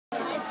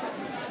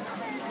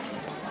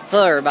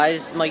Hello everybody,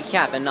 this is Mike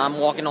Cap, and I'm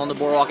walking on the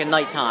boardwalk at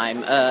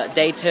nighttime,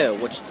 day 2,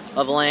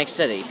 of Atlantic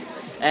City.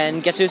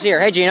 And guess who's here?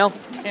 Hey Gino.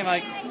 Hey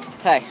Mike.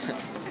 Hey.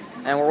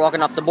 And we're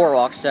walking up the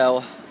boardwalk,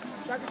 so...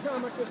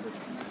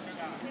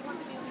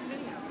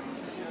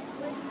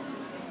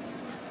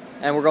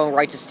 And we're going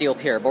right to Steel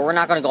Pier, but we're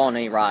not going to go on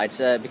any rides,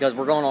 because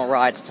we're going on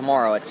rides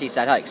tomorrow at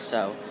Seaside Hikes,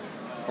 so...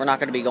 We're not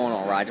going to be going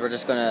on rides, we're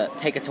just going to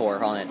take a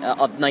tour on it,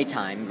 of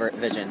nighttime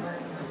vision.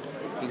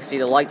 You can see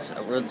the lights,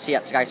 we'll see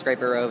that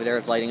skyscraper over there,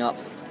 it's lighting up.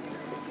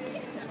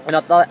 And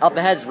up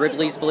ahead's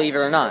Ripley's Believe It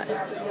or Not,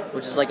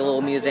 which is like a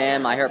little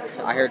museum. I heard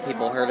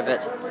people heard of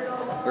it.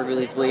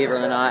 Ripley's Believe It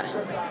or Not.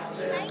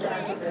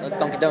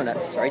 Dunkin'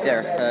 Donuts, right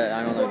there.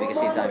 I don't know if you can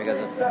see it now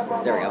because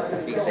there we go.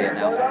 You can see it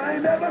now.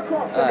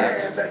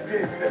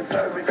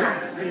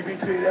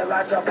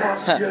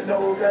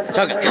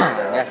 Chugga-con,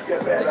 that's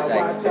what they say.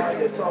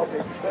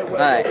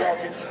 Alright.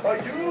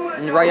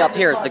 And right up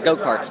here is the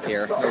go-karts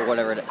pier, or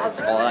whatever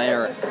it's called. I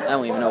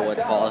don't even know what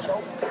it's called.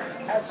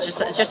 It's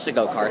just the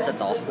go-karts,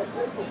 that's all.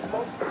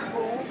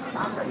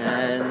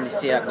 And you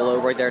see that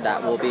globe right there?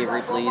 That will be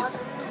Ripley's,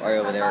 right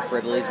over there.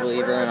 Ripley's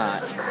Believe It or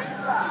Not.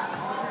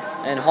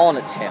 And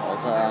Haunted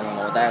Tales, I don't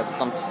know what that is.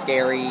 Some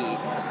scary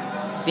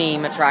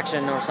theme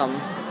attraction or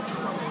something.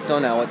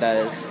 Don't know what that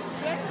is.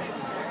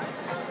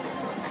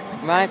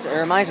 It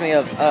reminds me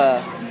of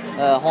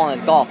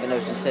Haunted Golf in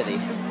Ocean City.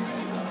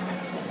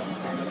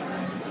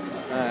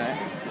 Alright.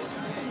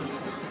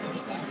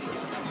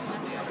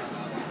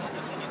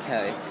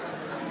 Okay.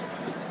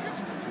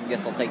 I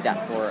guess I'll take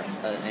that for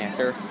an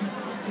answer.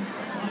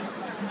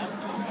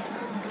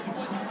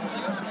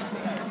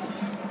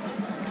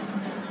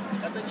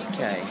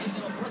 Okay.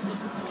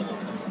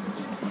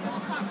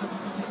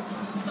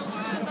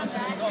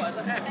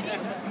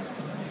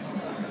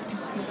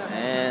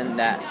 And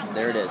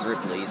there it is,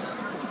 Ripley's.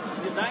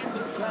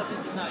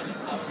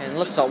 And it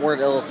looks like a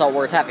little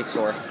saltwater taffy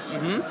store.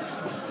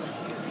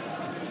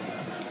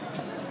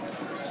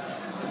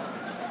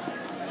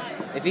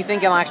 If you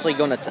think I'm actually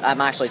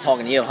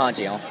talking to you, huh,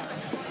 Gio?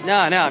 No,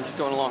 I'm just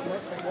going along.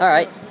 All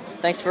right.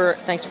 Thanks for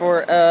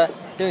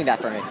doing that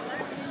for me.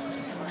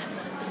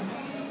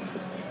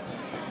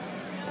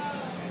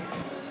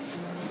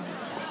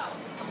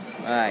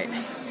 All right.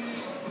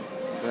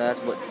 So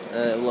that's what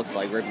it looks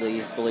like,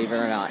 Ripley's Believe It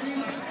or Not.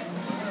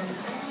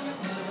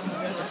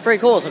 It's pretty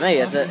cool to me.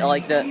 It's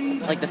like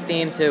the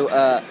theme to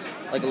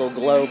like a little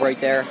globe right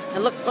there.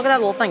 And look at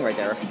that little thing right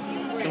there.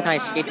 Some kind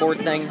of skateboard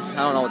thing. I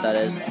don't know what that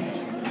is.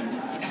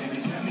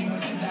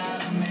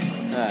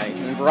 Alright,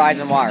 and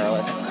Verizon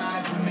Wireless.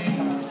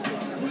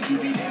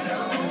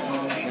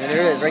 And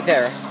there it is, right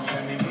there.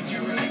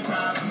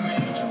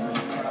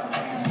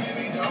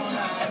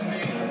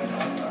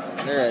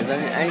 There it is,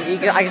 and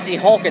I can see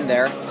Hulk in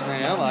there. A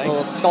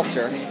little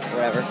sculpture,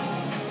 whatever.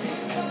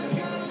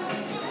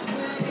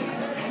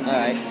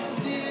 Alright.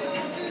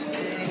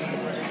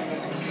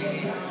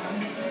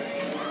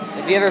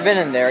 If you've ever been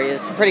in there,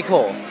 it's pretty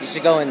cool. You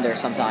should go in there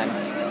sometime.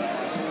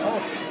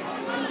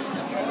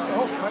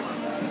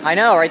 I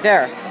know, right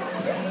there.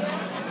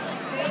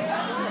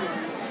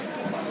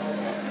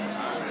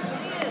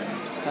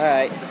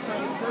 Alright.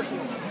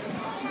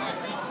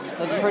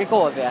 Looks pretty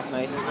cool if you ask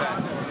me.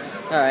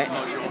 Alright.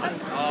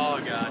 Oh,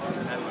 God.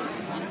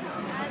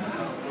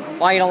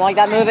 Why, you don't like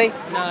that movie?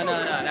 No, not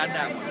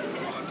that one.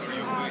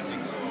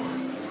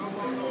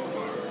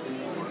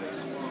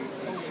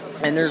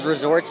 And there's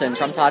resorts in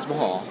Trump Taj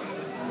Mahal.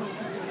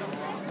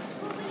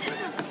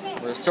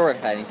 We're sort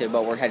of heading to,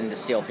 but we're heading to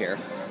Steel Pier.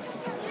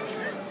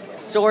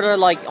 It's sort of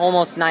like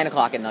almost 9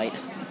 o'clock at night.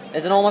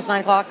 Is it almost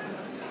 9 o'clock?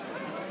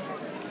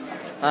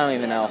 I don't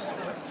even know.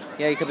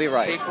 Yeah, you could be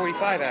right. It's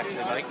 8:45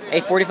 actually, Mike.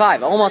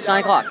 8:45, almost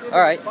 9 o'clock.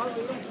 Alright.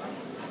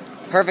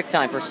 Perfect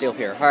time for Steel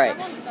Pier. Alright.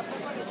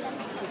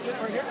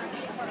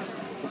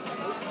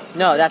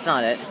 No, that's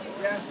not it.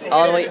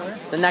 All the way,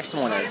 the next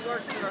one is.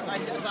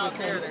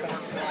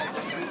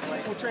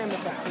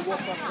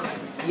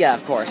 Yeah,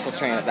 of course, we'll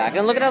tram it back.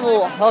 And look at that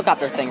little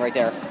helicopter thing right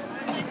there.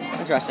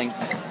 Interesting.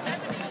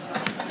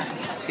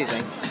 Excuse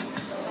me.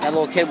 That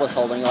little kid was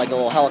holding like a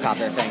little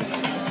helicopter thing.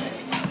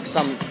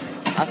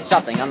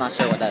 Something, I'm not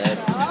sure what that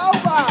is.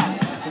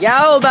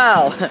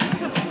 Yobo!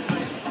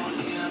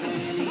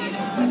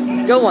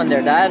 Good one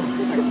there, Dad. Is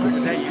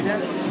that you,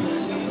 Dad?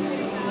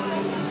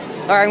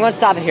 Alright, I'm going to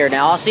stop it here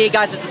now. I'll see you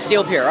guys at the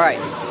Steel Pier. Alright.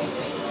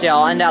 See,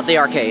 I'll end out the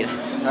arcade.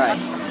 Alright.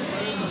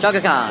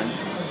 Chugga-con.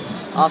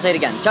 I'll say it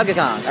again.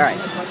 Chugga-con. Alright.